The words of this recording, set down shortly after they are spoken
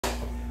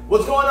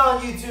What's going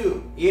on,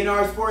 YouTube?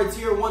 ENR Sports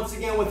here once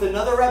again with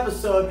another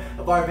episode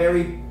of our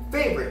very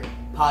favorite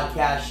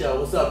podcast show.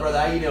 What's up, brother?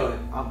 How you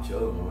doing? I'm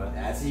chilling, man.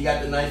 That's you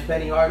got the nice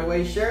Penny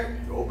Hardaway shirt.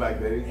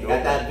 Throwback, baby. You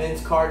got that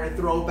Vince Carter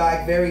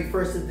throwback, very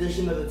first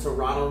edition of the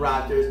Toronto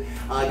Raptors.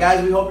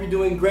 Guys, we hope you're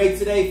doing great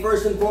today.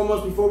 First and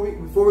foremost, before we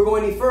go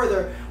any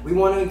further, we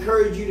want to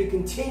encourage you to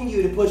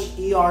continue to push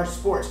ER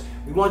Sports.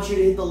 We want you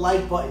to hit the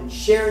like button,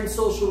 share in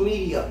social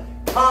media,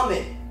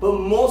 comment. But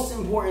most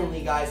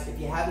importantly, guys, if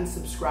you haven't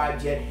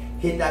subscribed yet,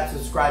 hit that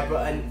subscribe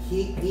button.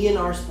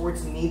 ENR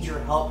Sports needs your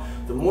help.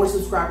 The more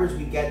subscribers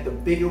we get, the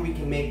bigger we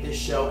can make this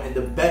show and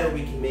the better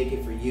we can make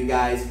it for you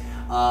guys.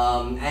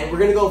 And we're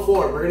going to go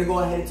forward. We're going to go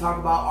ahead and talk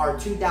about our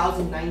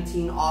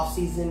 2019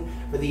 offseason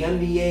for the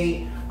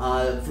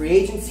NBA free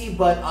agency.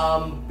 But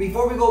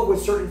before we go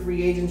with certain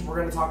free agents, we're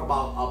going to talk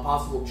about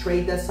possible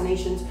trade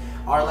destinations.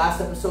 Our last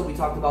episode, we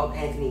talked about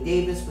Anthony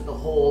Davis with the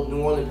whole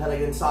New Orleans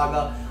Pelicans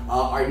saga.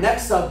 Our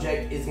next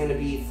subject is going to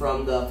be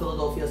from the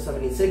Philadelphia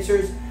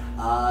 76ers.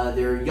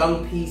 Their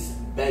young piece,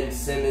 Ben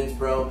Simmons,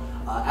 bro.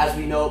 As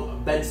we know,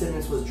 Ben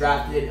Simmons was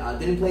drafted,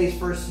 didn't play his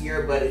first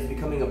year, but is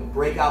becoming a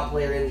breakout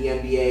player in the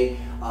NBA.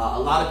 A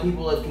lot of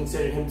people have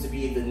considered him to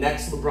be the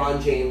next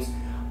LeBron James,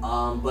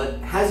 but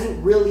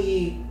hasn't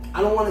really,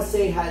 I don't want to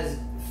say has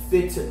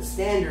fit to the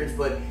standards,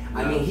 but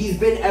I mean, he's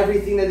been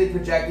everything that they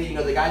projected. You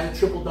know, the guy's a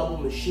triple-double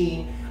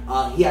machine.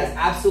 He has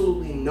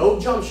absolutely no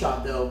jump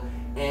shot, though.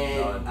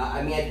 And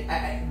I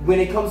mean, when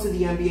it comes to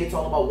the NBA, it's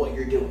all about what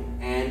you're doing.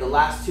 And the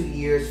last 2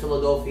 years,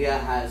 Philadelphia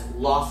has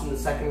lost in the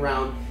second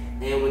round.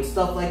 And when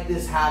stuff like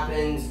this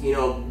happens, you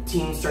know,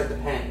 teams start to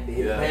panic. They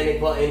hit the panic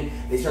button.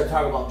 They start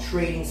talking about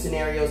trading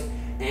scenarios.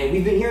 And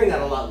we've been hearing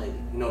that a lot lately.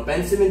 You know,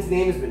 Ben Simmons'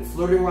 name has been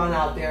flirting around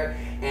out there.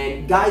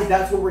 And guys,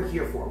 that's what we're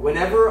here for.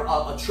 Whenever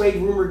a trade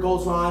rumor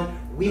goes on,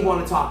 we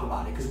want to talk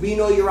about it. Because we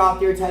know you're out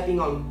there typing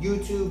on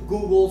YouTube,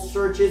 Google,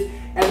 searches.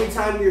 Every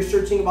time you're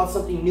searching about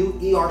something new,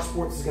 ER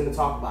Sports is going to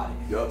talk about it.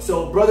 Yep.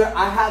 So, brother,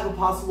 I have a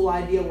possible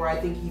idea where I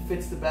think he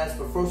fits the best.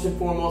 But first and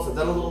foremost, I've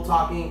done a little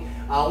talking.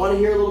 I want to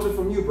hear a little bit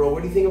from you, bro.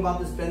 What do you think about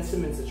this Ben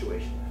Simmons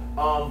situation?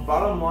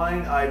 Bottom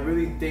line, I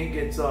really think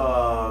it's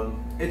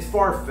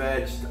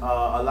far-fetched.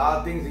 A lot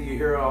of things that you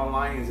hear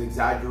online is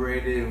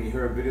exaggerated, and you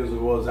hear videos as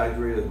well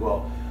exaggerated as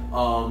well.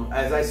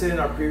 As I said in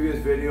our previous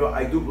video,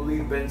 I do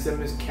believe Ben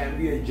Simmons can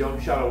be a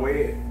jump shot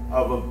away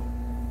of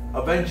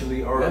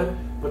eventually or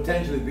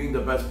potentially being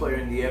the best player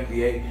in the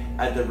NBA,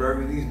 at the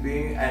very least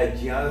being at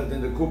Giannis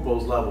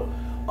Antetokounmpo's level.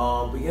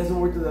 But he hasn't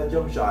worked at that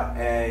jump shot,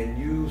 and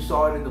you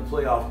saw it in the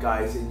playoff,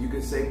 guys. And you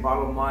can say,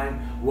 bottom line,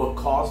 what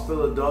cost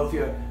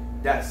Philadelphia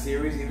that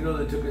series, even though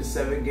they took it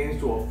 7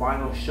 games to a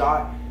final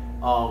shot,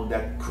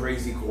 that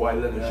crazy Kawhi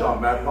Leonard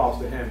shot, mad props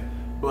to him.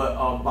 But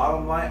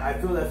bottom line, I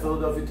feel that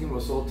Philadelphia team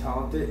was so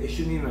talented, it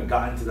shouldn't even have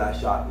gotten to that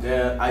shot.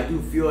 Yeah. I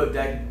do feel if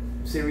that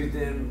series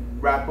didn't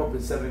wrap up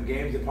in 7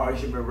 games, it probably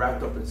should have been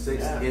wrapped up in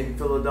 6 in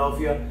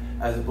Philadelphia,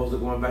 as opposed to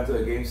going back to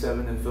the Game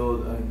 7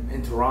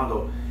 in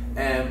Toronto.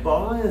 And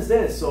bottom line is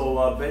this: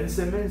 so Ben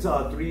Simmons,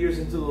 3 years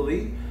into the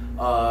league,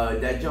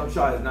 that jump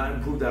shot has not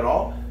improved at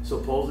all.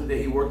 Supposedly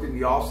that he worked in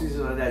the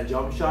offseason on that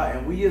jump shot,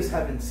 and we just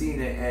haven't seen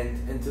it.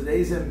 And in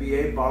today's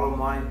NBA, bottom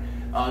line,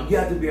 you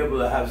have to be able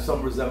to have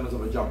some resemblance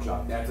of a jump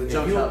shot. That's a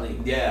jump shot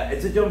league. Yeah,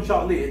 it's a jump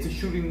shot league. It's a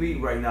shooting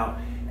league right now.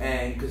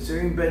 And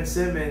considering Ben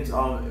Simmons,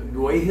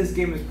 the way his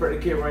game is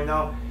predicated right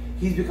now,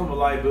 he's become a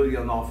liability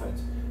on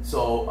offense.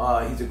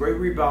 So he's a great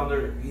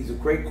rebounder. He's a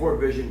great court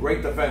vision,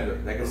 great defender.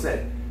 Like I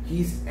said,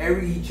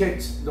 he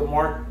checks the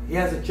mark. He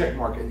has a check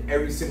mark in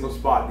every single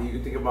spot that you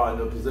can think about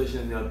in the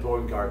position in the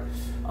point guard.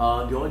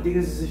 The only thing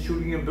is his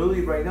shooting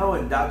ability right now,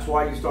 and that's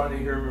why you're starting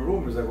to hear him in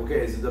rumors like,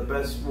 okay, is it the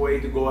best way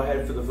to go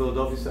ahead for the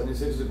Philadelphia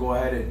 76ers to go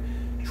ahead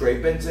and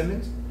trade Ben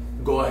Simmons?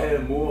 Go ahead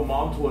and move him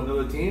on to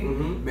another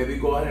team. Maybe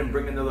go ahead and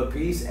bring another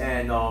piece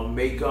and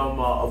make him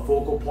a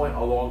focal point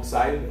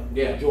alongside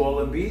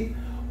Joel Embiid,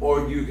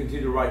 or do you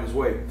continue to ride his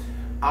wave?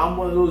 I'm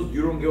one of those,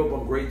 you don't give up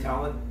on great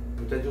talent,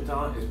 potential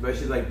talent,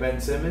 especially like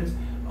Ben Simmons.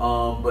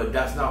 But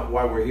that's not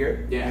why we're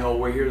here. You know,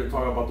 we're here to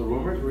talk about the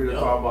rumors. We're here to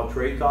talk about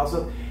trade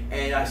gossip.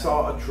 And I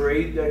saw a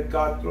trade that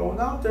got thrown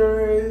out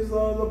there is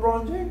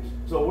LeBron James.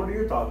 So what are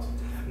your thoughts?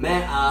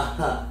 Man,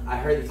 I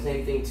heard the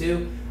same thing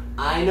too.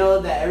 I know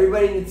that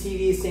everybody in the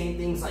TV is saying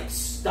things like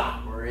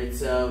stop or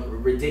it's a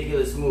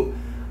ridiculous move.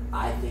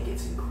 I think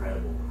it's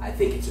incredible. I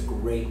think it's a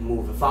great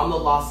move. If I'm the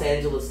Los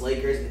Angeles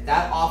Lakers, if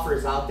that offer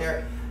is out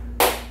there,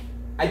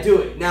 I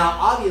do it. Now,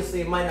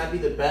 obviously, it might not be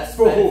the best.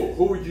 For who?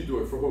 Who would you do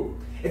it? For who?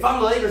 If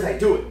I'm the Lakers, I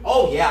do it.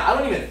 Oh, yeah. I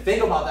don't even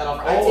think about that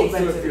offer. I take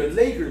Ben Simmons. If you're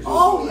Lakers,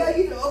 oh, yeah.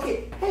 You do.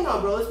 Okay, hang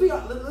on, bro.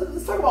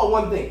 Let's talk about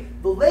one thing.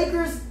 The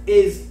Lakers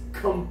is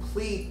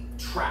complete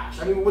trash.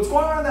 I mean, what's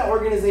going on in that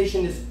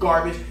organization is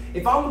garbage.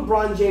 If I'm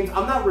LeBron James,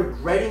 I'm not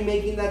regretting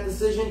making that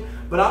decision,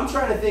 but I'm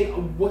trying to think,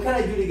 what can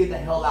I do to get the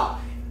hell out?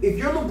 If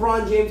you're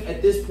LeBron James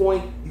at this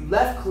point, you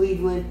left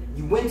Cleveland,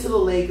 you went to the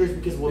Lakers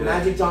because what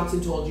Magic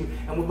Johnson told you,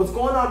 and with what's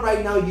going on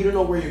right now, you don't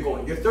know where you're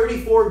going. You're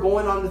 34,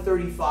 going on to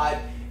 35.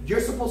 You're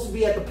supposed to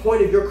be at the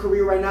point of your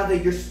career right now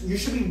that you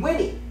should be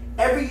winning.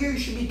 Every year you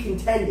should be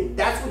contending.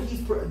 That's what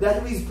he's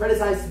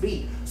predestined to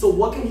be. So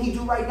what can he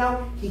do right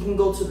now? He can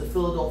go to the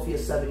Philadelphia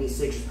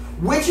 76ers,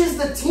 which is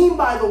the team,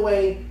 by the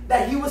way,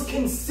 that he was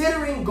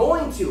considering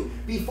going to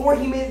before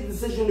he made the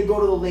decision to go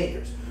to the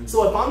Lakers.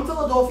 So if I'm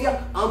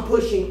Philadelphia, I'm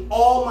pushing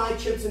all my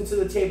chips into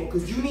the table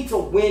because you need to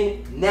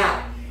win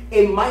now.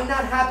 It might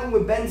not happen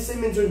with Ben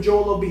Simmons or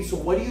Joel Embiid. So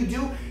what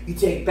do? You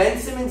take Ben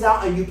Simmons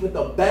out and you put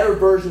the better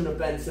version of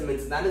Ben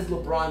Simmons, and that is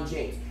LeBron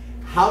James.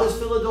 How does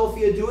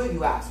Philadelphia do it,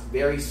 you ask?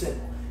 Very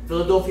simple.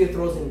 Philadelphia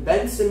throws in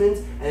Ben Simmons,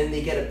 and then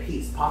they get a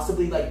piece,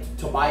 possibly like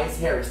Tobias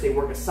Harris. They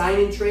work a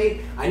sign-and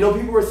trade. I know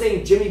people were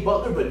saying Jimmy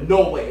Butler, but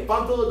no way. If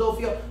I'm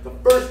Philadelphia, the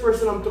first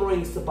person I'm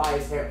throwing is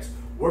Tobias Harris.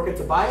 Work a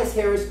Tobias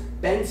Harris,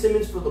 Ben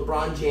Simmons for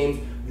LeBron James.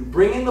 You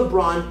bring in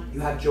LeBron, you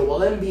have Joel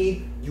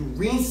Embiid, you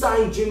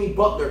re-sign Jimmy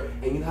Butler,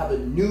 and you have a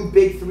new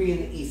big three in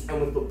the East. And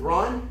with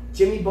LeBron,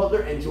 Jimmy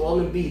Butler, and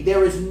Joel Embiid,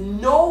 there is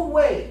no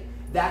way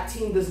that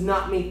team does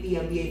not make the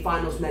NBA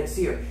Finals next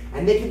year.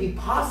 And they could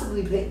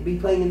possibly be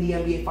playing in the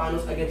NBA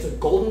Finals against a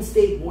Golden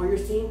State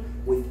Warriors team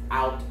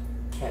without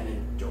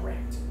Kevin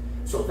Durant.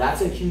 So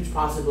that's a huge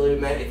possibility,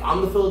 man. If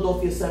I'm the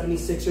Philadelphia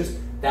 76ers,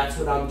 that's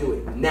what I'm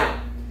doing.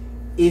 Now,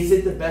 is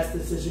it the best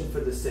decision for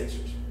the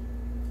Sixers?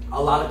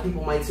 A lot of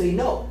people might say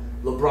no.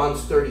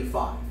 LeBron's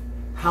 35.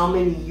 How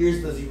many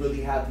years does he really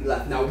have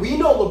left? Now, we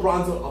know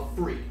LeBron's a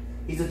freak.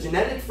 He's a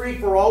genetic freak.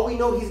 For all we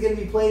know, he's going to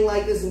be playing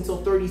like this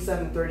until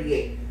 37,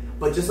 38.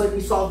 But just like we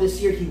saw this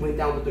year, he went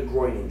down with a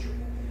groin injury.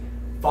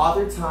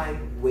 Father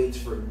Time waits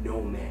for no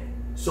man.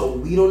 So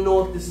we don't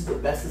know if this is the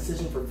best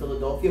decision for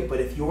Philadelphia, but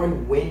if you're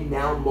in win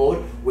now mode,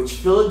 which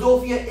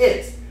Philadelphia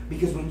is,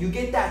 because when you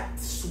get that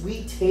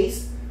sweet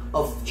taste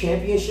of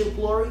championship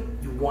glory,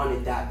 you want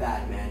it that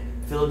bad, man.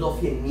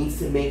 Philadelphia needs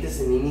to make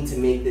this, and they need to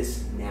make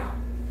this now.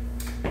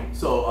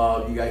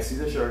 So, you guys see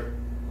the shirt.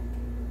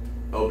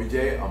 OBJ,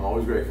 I'm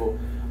always grateful.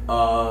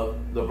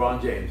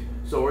 LeBron James.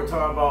 So we're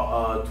talking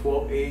about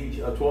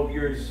 12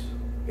 years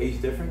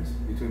age difference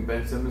between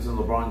Ben Simmons and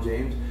LeBron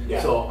James.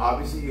 Yeah. So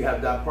obviously you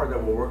have that part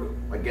that will work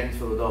against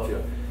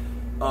Philadelphia.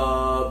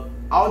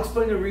 I'll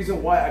explain the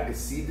reason why I could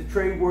see the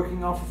trade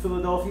working out for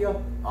Philadelphia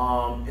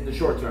in the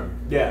short term.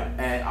 Yeah.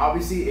 And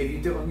obviously, if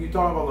you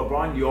talk about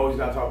LeBron, you always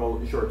got to talk about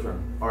the short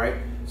term. All right.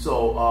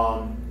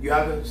 So you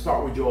have to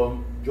start with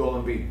Joel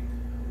Embiid.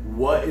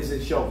 What is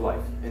his shelf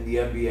life in the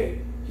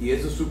NBA? He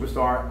is a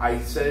superstar. I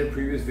said in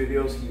previous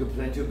videos he could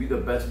potentially be the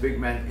best big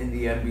man in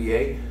the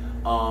NBA.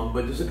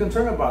 But there's a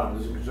concern about him.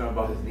 There's a concern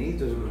about his knees.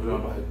 There's a concern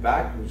about his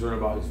back. Concern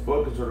about his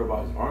foot. Concern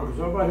about his arm.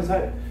 Concern about his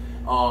head.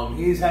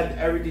 He's had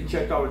everything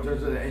checked out in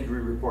terms of the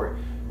injury report.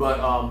 But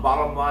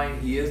bottom line,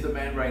 he is the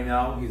man right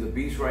now. He's a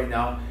beast right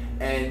now.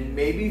 And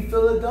maybe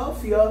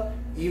Philadelphia,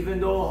 even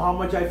though how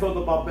much I felt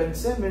about Ben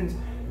Simmons,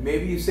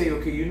 maybe you say,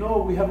 okay, you know,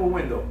 we have a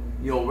window.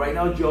 You know, right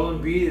now Joel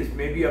Embiid is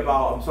maybe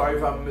about, I'm sorry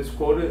if I'm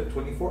misquoted,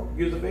 24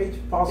 years of age,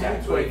 possibly?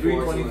 Yeah,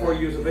 24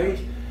 years of age.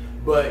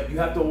 But you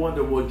have to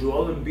wonder, will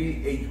Joel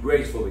Embiid age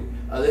gracefully?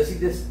 Unless he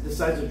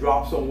decides to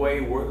drop some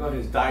weight, work on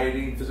his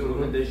dieting, physical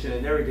condition,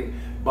 and everything.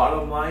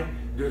 Bottom line,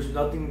 there's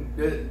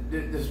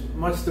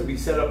much to be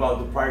said about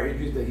the prior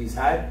injuries that he's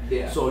had.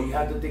 Yeah. So you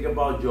have to think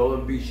about Joel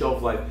Embiid's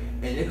shelf life.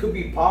 And it could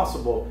be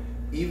possible,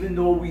 even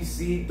though we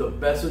see the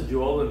best of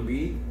Joel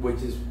Embiid,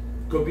 which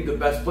could be the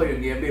best player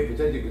in the NBA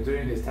potentially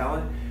considering his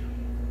talent,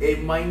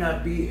 it might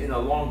not be in a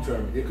long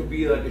term. It could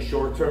be like a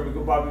short term. We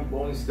could probably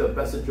only see the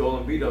best of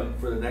Joel Embiid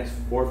for the next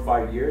 4 or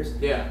 5 years.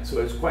 Yeah.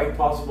 So it's quite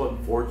possible,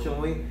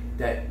 unfortunately,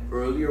 that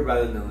earlier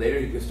rather than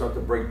later he could start to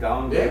break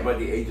down by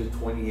the age of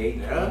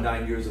 28,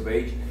 29 years of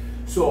age.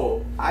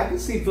 So I can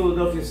see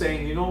Philadelphia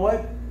saying, you know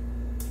what?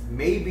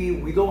 Maybe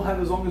we don't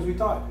have as long as we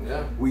thought.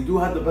 Yeah. We do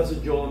have the best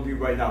of Joel Embiid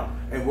right now.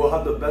 And we'll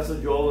have the best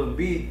of Joel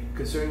Embiid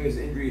considering his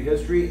injury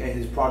history and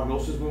his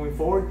prognosis moving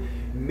forward.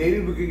 Maybe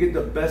we could get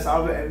the best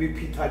out of an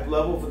MVP type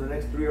level for the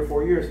next 3 or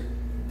 4 years.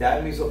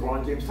 That means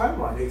LeBron James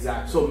timeline.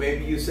 Exactly. So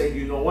maybe you say,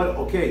 you know what?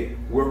 Okay,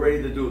 we're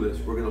ready to do this.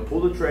 We're going to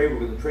pull the trade. We're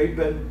going to trade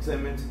Ben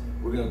Simmons.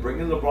 We're going to bring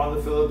in LeBron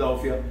to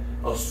Philadelphia.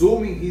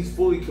 Assuming he's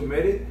fully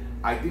committed,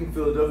 I think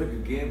Philadelphia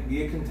could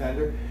be a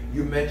contender.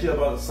 You mentioned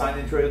about a sign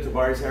and trade of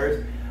Tobias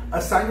Harris.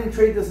 A sign and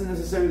trade doesn't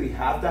necessarily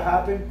have to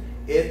happen.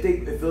 If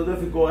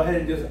Philadelphia go ahead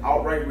and just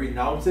outright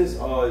renounces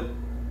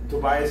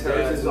Tobias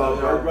Harris's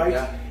guard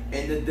rights,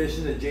 in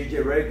addition to J.J.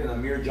 Redick and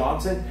Amir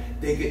Johnson,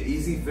 they could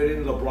easily fit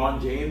in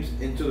LeBron James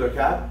into their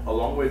cap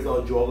along with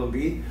Joel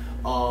Embiid.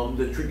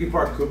 The tricky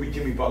part could be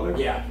Jimmy Butler.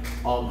 Yeah.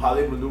 How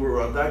they maneuver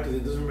around that, because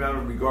it doesn't matter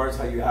in regards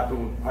how you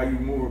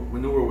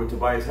maneuver with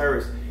Tobias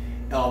Harris.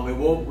 It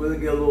won't really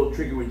get a little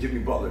tricky with Jimmy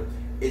Butler.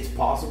 It's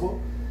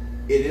possible.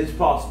 It is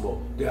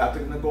possible. They have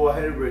to go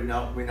ahead and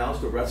renounce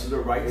the rest of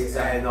their rights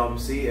and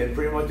and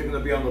pretty much they're going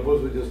to be on the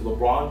books with just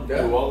LeBron,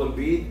 Joel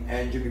Embiid,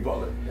 and Jimmy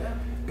Butler. Yeah.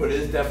 But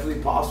it is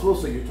definitely possible.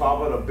 So you're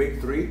talking about a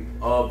big three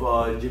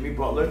of Jimmy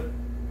Butler,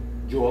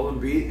 Joel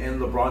Embiid, and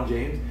LeBron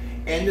James.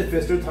 And it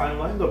fits their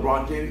timeline.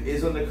 LeBron James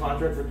is under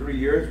contract for 3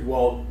 years.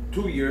 Well,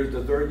 2 years.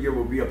 The third year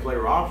will be a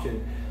player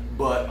option.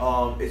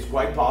 But it's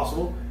quite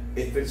possible.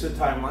 It fits their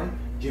timeline.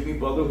 Jimmy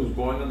Butler, who's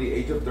going on the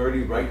age of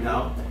 30 right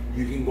now,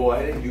 You can go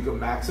ahead and you can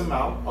max them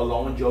out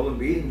along with Joel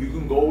Embiid, and you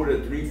can go with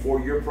a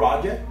 3-4 year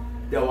project.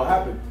 That will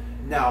happen.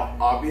 Now,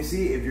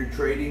 obviously, if you're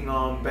trading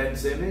Ben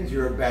Simmons,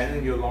 you're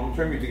abandoning your long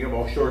term. You're thinking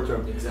about short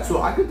term. Exactly.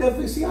 So I could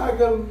definitely see how I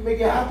could make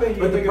it happen.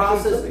 But the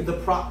process,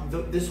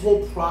 this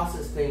whole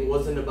process thing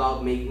wasn't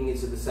about making it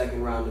to the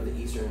second round of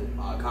the Eastern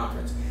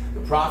Conference.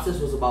 The process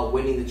was about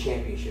winning the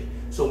championship.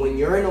 So when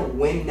you're in a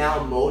win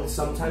now mode,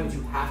 sometimes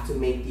you have to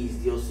make these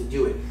deals to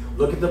do it.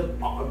 Look at the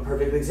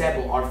perfect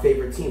example, our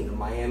favorite team, the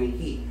Miami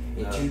Heat.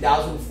 In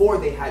 2004,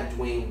 they had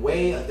Dwayne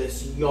Wade,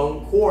 this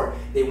young core.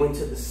 They went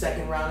to the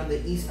second round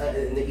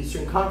in the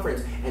Eastern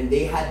Conference, and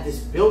they had this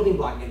building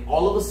block. And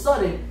all of a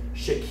sudden,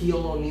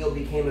 Shaquille O'Neal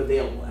became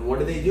available. And what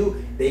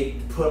do? They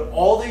put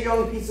all their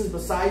young pieces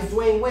besides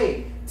Dwayne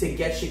Wade to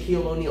get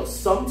Shaquille O'Neal.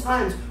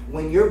 Sometimes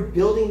when you're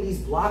building these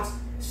blocks,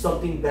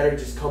 something better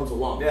just comes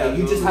along. Yeah, and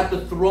you just have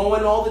to throw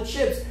in all the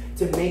chips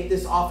to make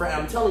this offer. And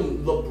I'm telling you,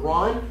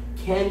 LeBron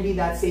can be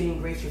that saving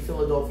grace for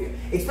Philadelphia,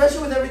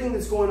 especially with everything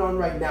that's going on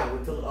right now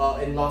with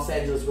in Los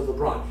Angeles with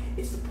LeBron.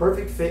 It's the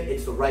perfect fit.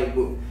 It's the right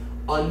move.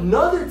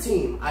 Another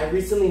team I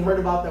recently heard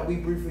about that we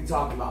briefly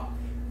talked about.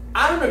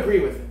 I don't agree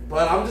with it,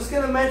 but I'm just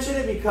going to mention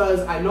it because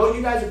I know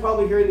you guys are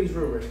probably hearing these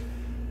rumors.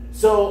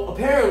 So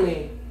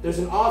apparently there's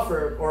an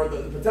offer, or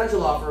the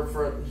potential offer,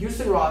 for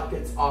Houston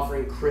Rockets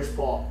offering Chris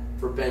Paul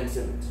for Ben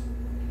Simmons.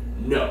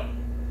 No.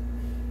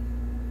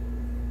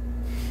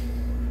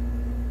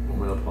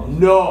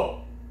 No.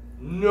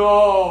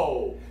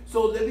 No.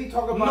 So let me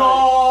talk about No.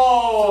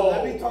 So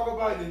let me talk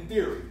about it in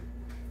theory.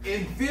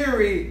 In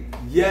theory,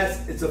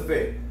 yes, it's a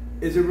fit.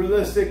 Is it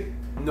realistic?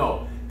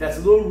 No. That's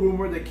a little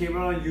rumor that came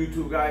out on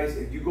YouTube, guys.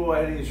 If you go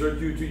ahead and you search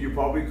YouTube, you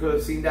probably could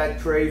have seen that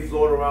trade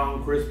float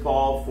around, Chris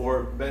Paul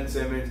for Ben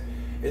Simmons.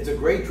 It's a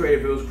great trade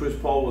if it was Chris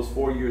Paul was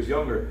 4 years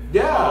younger.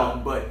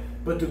 Yeah.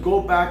 But to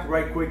go back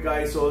right quick,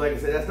 guys, so like I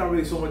said, that's not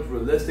really so much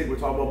realistic. We're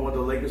talking about one of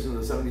the Lakers and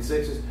the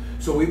 76ers.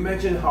 So we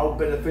mentioned how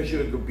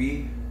beneficial it could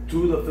be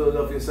to the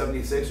Philadelphia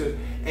 76ers.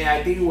 And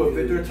I think it would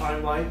fit their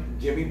timeline.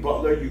 Jimmy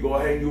Butler, you go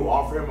ahead and you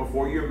offer him a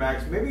 4-year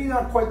max. Maybe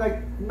not quite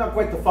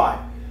the 5,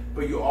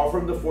 but you offer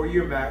him the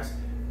 4-year max.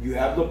 You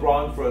have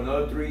LeBron for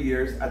another 3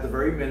 years at the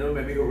very minimum,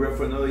 maybe he'll rip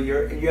for another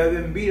year, and you have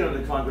Embiid on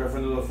the contract for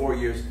another 4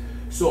 years.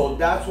 So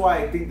that's why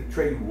I think the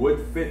trade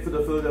would fit for the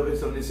Philadelphia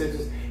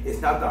 76ers.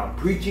 It's not that I'm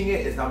preaching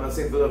it. It's not that I'm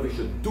saying Philadelphia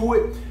should do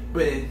it.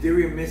 But in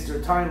theory, it missed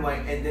their timeline.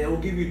 And then it will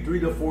give you 3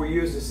 to 4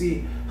 years to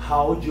see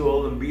how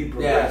Joel Embiid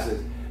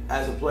progresses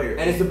as a player.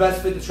 And it's the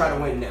best fit to try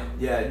to win now.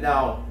 Yeah.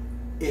 Now,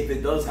 if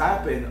it does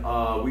happen,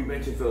 we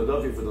mentioned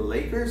Philadelphia for the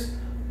Lakers.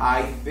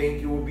 I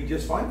think it will be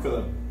just fine for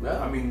them.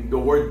 Yeah. I mean, the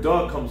word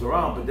 "duh" comes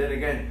around. But then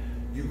again,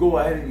 you go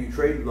ahead and you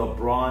trade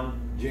LeBron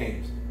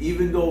James.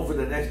 Even though for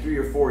the next 3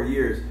 or 4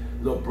 years,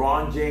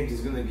 LeBron James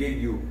is going to give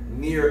you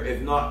near,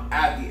 if not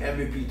at the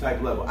MVP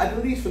type level,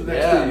 at least for the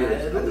next 2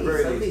 years. At the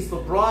very least.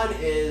 LeBron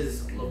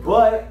is LeBron.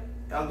 But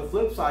on the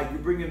flip side, you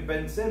bring in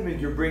Ben Simmons,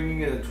 you're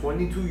bringing in a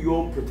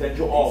 22-year-old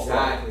potential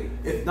all-star. Exactly.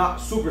 If not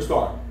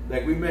superstar.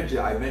 Like we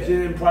mentioned, I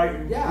mentioned in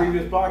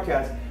previous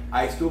podcasts,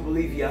 I still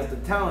believe he has the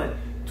talent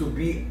to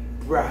be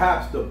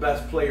perhaps the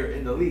best player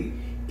in the league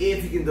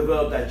if he can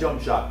develop that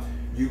jump shot.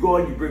 You go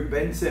and you bring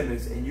Ben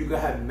Simmons, and you can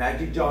have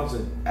Magic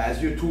Johnson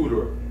as your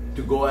tutor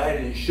to go ahead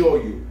and show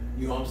you,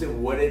 you know what I'm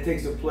saying, what it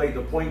takes to play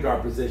the point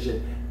guard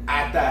position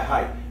at that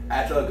height.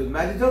 Because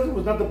Magic Johnson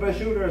was not the best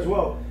shooter as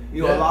well.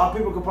 You know, a lot of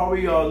people could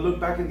probably look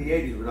back in the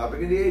 80s. We're not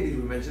back in the 80s.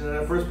 We mentioned in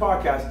our first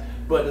podcast.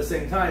 But at the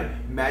same time,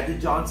 Magic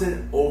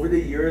Johnson, over the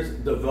years,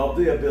 developed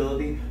the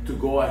ability to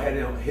go ahead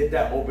and hit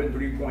that open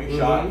three-point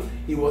shot.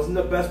 He wasn't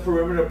the best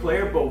perimeter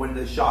player, but when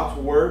the shots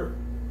were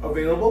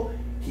available,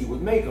 he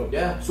would make them.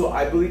 Yeah. So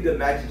I believe that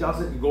Magic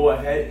Johnson can go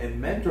ahead and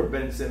mentor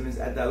Ben Simmons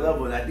at that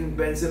level. And I think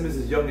Ben Simmons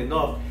is young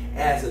enough and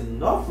has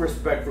enough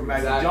respect for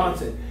Magic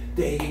Johnson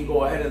that he can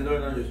go ahead and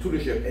learn under his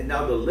tutorship. And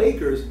now the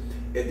Lakers,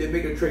 if they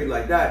make a trade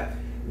like that,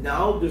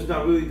 now there's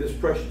not really this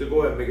pressure to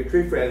go ahead and make a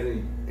trade for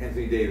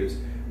Anthony Davis.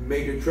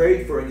 Make a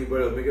trade for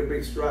anybody else. Make a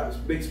big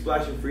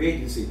splash in free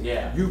agency.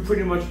 Yeah. You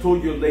pretty much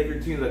told your Laker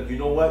team, like, you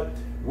know what?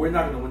 We're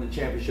not going to win the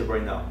championship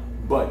right now.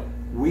 But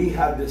we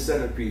have this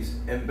centerpiece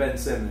in Ben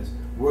Simmons.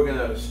 We're going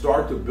to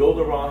start to build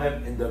around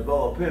him and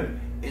develop him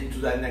into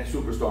that next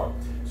superstar.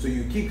 So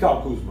you keep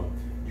Kyle Kuzma.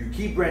 You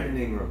keep Brandon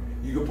Ingram.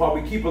 You could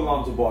probably keep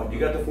Alonzo Ball. You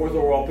got the 4th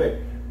overall pick.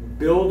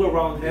 Build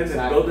around him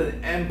and build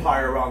an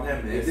empire around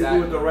him. And if they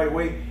do it the right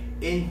way,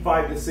 in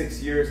 5 to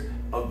 6 years,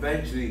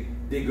 eventually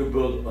they could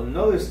build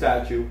another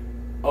statue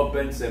of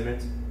Ben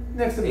Simmons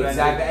next to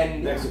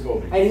Ben, next to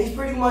Kobe. And he's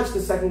pretty much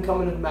the second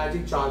coming of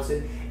Magic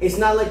Johnson. It's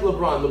not like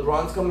LeBron.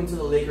 LeBron's coming to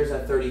the Lakers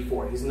at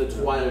 34. He's in the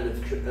twilight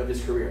of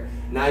his career.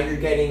 Now you're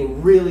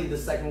getting really the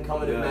second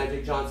coming of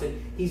Magic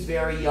Johnson. He's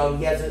very young.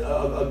 He has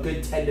a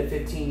good 10 to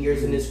 15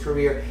 years in his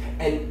career.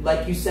 And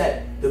like you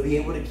said, they'll be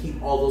able to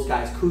keep all those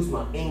guys.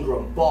 Kuzma,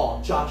 Ingram,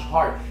 Ball, Josh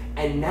Hart.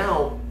 And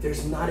now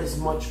there's not as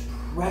much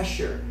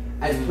pressure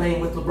as playing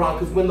with LeBron.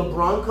 Because when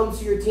LeBron comes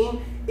to your team,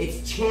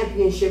 it's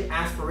championship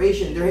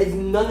aspiration. There is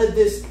none of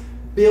this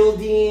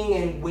building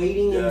and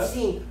waiting and Yeah.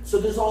 seeing. So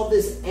there's all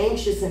this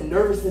anxious and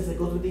nervousness that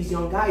goes with these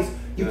young guys.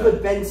 You Yeah.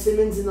 put Ben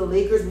Simmons in the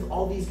Lakers with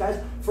all these guys.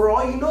 For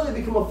all you know, they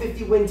become a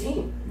 50-win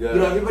team. Yeah. You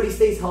know, everybody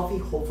stays healthy.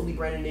 Hopefully,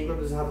 Brandon Ingram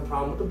doesn't have a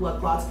problem with the blood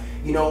clots.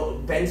 You know,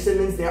 Ben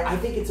Simmons there. I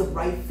think it's a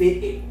right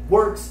fit. It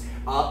works.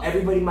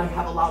 Everybody might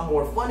have a lot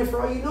more fun. And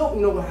for all you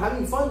know,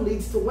 having fun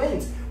leads to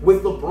wins.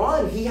 With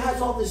LeBron, he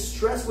has all this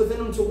stress within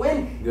him to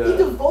win. Yeah. He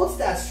devotes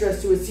that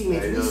stress to his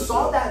teammates. Yeah, We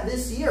saw that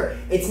this year.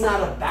 It's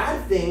not a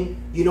bad thing,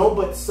 you know,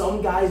 but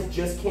some guys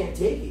just can't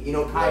take it. You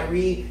know,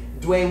 Kyrie,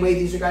 Dwayne Wade,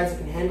 these are guys that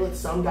can handle it.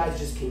 Some guys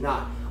just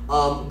cannot.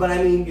 But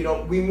I mean, you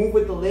know, we move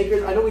with the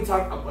Lakers. I know we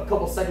talked a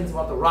couple seconds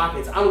about the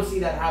Rockets. I don't see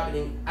that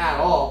happening at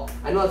all.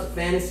 I know it's a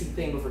fantasy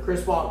thing, but for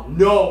Chris Paul,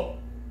 no.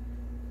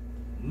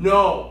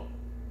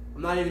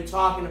 I'm not even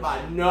talking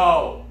about it.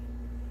 No.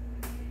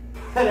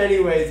 But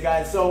anyways,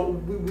 guys, so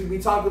we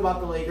talked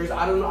about the Lakers.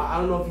 I don't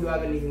know if you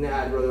have anything to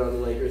add, brother, on the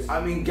Lakers. I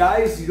mean,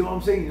 guys, you know what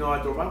I'm saying? You know,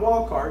 I throw my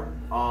wild card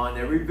on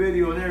every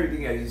video and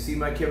everything. As you see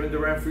my Kevin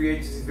Durant free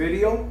agency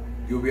video,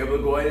 you'll be able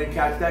to go ahead and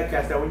catch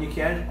that when you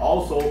can.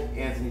 Also,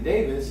 Anthony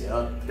Davis,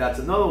 that's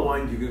another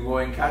one. You can go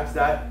ahead and catch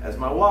that as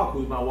my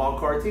who's my wild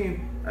card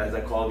team, as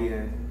I call the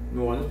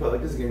New Orleans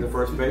Pelicans game, the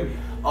first pick.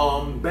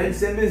 Ben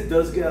Simmons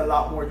does get a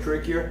lot more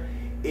trickier.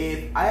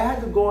 If I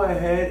had to go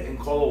ahead and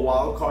call a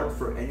wild card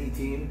for any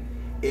team,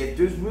 if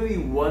there's really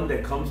one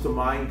that comes to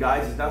mind,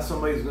 guys, it's not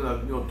somebody who's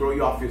gonna throw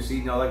you off your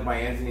seat, not like my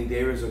Anthony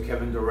Davis or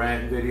Kevin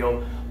Durant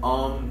video.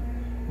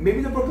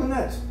 Maybe the Brooklyn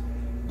Nets.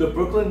 The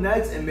Brooklyn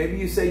Nets, and maybe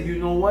you say, you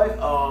know what?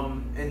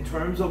 In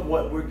terms of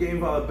what we're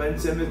getting out of Ben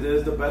Simmons, this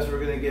is the best we're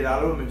gonna get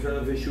out of him in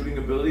terms of his shooting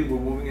ability. We're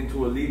moving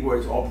into a league where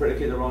it's all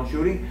predicated around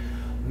shooting.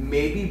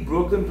 Maybe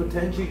Brooklyn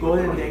potentially go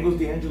ahead and dangles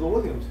D'Angelo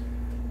Williams,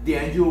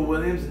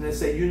 and then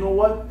say, you know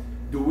what?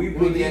 Do we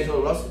believe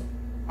D'Angelo Russell?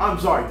 I'm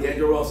sorry,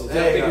 D'Angelo Russell.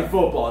 There you Thinking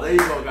go. football. There you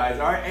go, guys.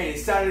 All right. Hey,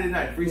 it's Saturday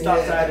night.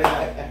 Freestyle Saturday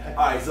night.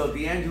 All right. So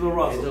D'Angelo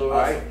Russell. All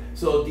right.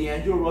 So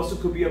D'Angelo Russell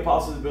could be a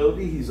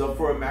possibility. He's up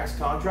for a max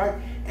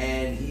contract,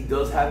 and he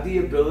does have the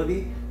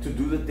ability to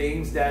do the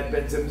things that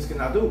Ben Simmons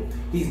cannot do.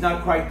 He's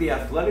not quite the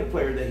athletic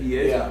player that he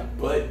is,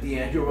 but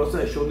D'Angelo Russell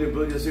has shown the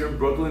ability this year in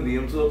Brooklyn, lead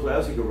him to the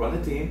playoffs. He could run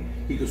a team.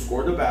 He could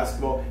score the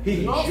basketball.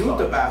 He can shoot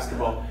the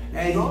basketball,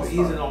 and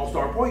he's an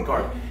all-star point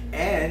guard.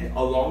 And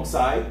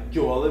alongside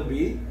Joel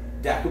Embiid,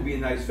 that could be a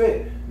nice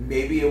fit.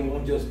 Maybe it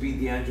won't just be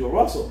D'Angelo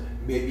Russell.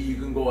 Maybe you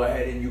can go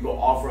ahead and you go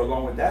offer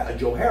along with that a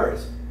Joe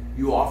Harris.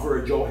 You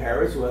offer a Joe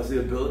Harris who has the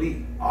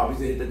ability,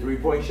 obviously, to hit the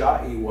three-point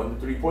shot. He won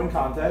the three-point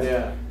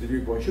contest, the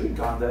three-point shooting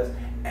contest.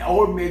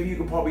 Or maybe you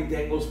could probably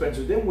dangle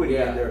Spencer Dinwiddie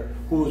in there,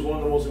 who is one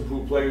of the most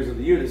improved players of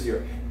the year this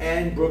year.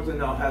 And Brooklyn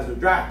now has their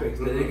draft picks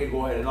that they can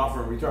go ahead and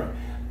offer in return.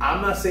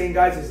 I'm not saying,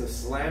 guys, it's a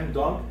slam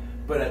dunk,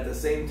 but at the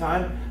same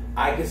time,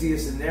 I can see a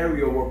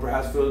scenario where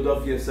perhaps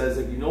Philadelphia says,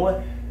 like, you know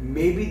what,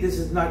 maybe this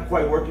is not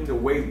quite working the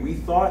way we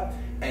thought,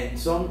 and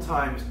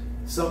sometimes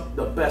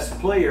the best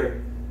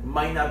player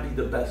might not be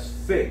the best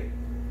fit.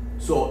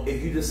 So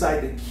if you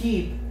decide to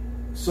keep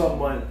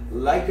someone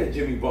like a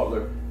Jimmy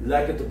Butler,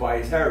 like a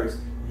Tobias Harris,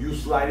 you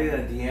slide in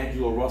a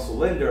D'Angelo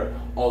Russell in there,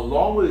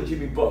 along with a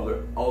Jimmy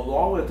Butler,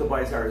 along with a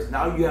Tobias Harris.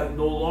 Now you have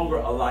no longer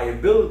a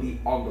liability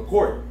on the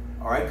court,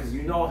 all right? Because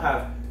you now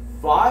have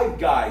 5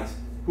 guys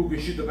who can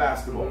shoot the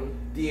basketball.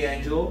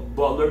 D'Angelo,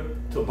 Butler,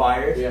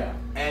 Tobias,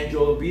 and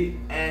Joel Embiid,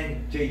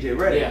 and JJ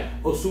Redick.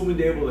 Assuming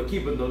they're able to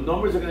keep it. The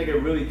numbers are going to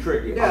get really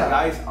tricky.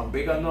 Guys, I'm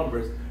big on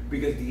numbers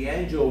because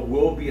D'Angelo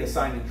will be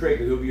assigned in trade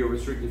because he'll be a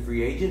restricted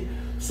free agent.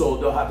 So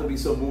there'll have to be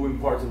some moving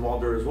parts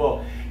involved there as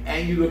well.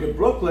 And you look at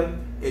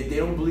Brooklyn, if they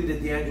don't believe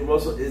that D'Angelo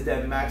Russell is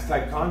that max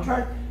type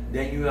contract,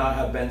 then you now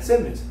have Ben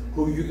Simmons,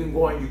 who you can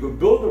go and you can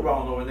build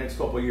around over the next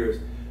couple of years.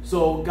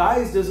 So,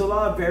 guys, there's a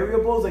lot of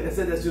variables. Like I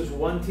said, that's just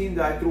one team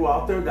that I threw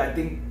out there that I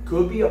think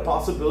could be a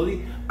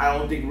possibility. I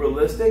don't think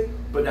realistic,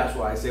 but that's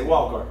why I say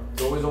wild card.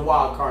 It's always a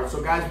wild card.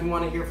 So, guys, we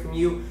want to hear from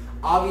you.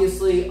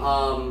 Obviously,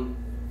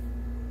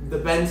 the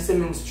Ben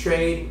Simmons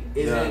trade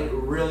isn't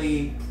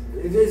really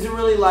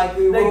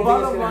likely. Like,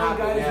 bottom line,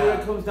 guys, where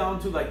it comes down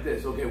to like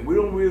this. Okay, we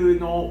don't really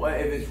know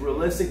if it's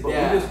realistic, but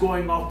we're just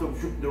going off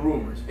the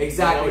rumors.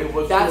 Exactly. You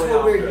know, that's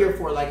what we're here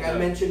for. Like I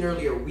mentioned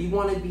earlier, we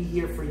want to be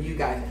here for you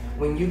guys.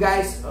 When you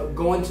guys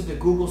go into the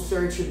Google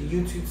search or the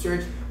YouTube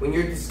search, when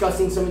you're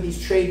discussing some of these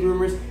trade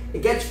rumors,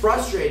 it gets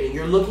frustrating.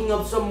 You're looking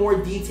up some more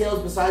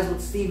details besides what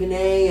Stephen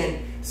A.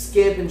 and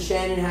Skip and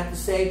Shannon have to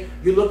say.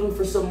 You're looking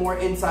for some more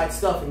inside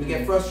stuff, and you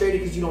get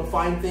frustrated because you don't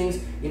find things.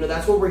 You know,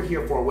 that's what we're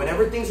here for.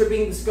 Whenever things are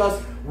being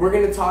discussed, we're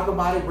going to talk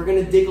about it. We're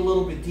going to dig a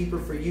little bit deeper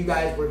for you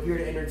guys. We're here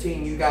to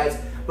entertain you guys.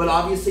 But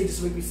obviously,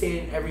 just like we say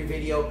in every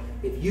video,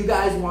 if you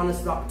guys want us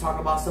to talk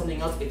about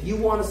something else, if you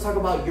want us to talk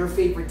about your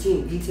favorite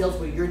team, details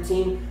with your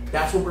team,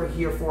 that's what we're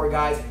here for,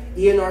 guys.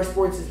 ENR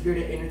Sports is here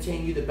to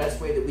entertain you the best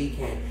way that we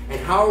can. And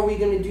how are we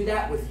going to do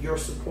that? With your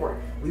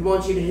support. We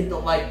want you to hit the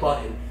like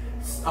button.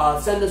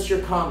 Send us your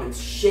comments,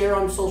 share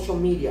on social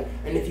media,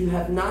 and if you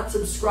have not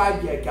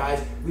subscribed yet, guys,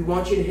 we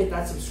want you to hit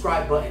that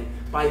subscribe button.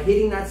 By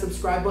hitting that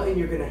subscribe button,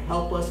 you're going to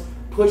help us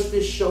push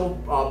this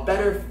show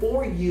better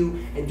for you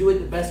and do it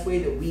the best way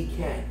that we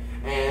can.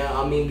 And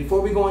I mean,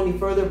 before we go any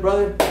further,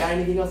 brother, got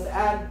anything else to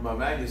add? My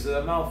man, you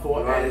said a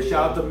mouthful. Right, And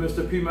shout out to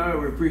Mr. P,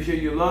 man. We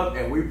appreciate your love,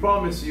 and we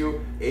promise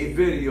you a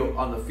video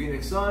on the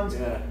Phoenix Suns.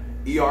 Yeah.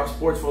 ER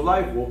Sports for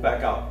Life. We'll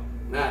back out.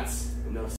 That's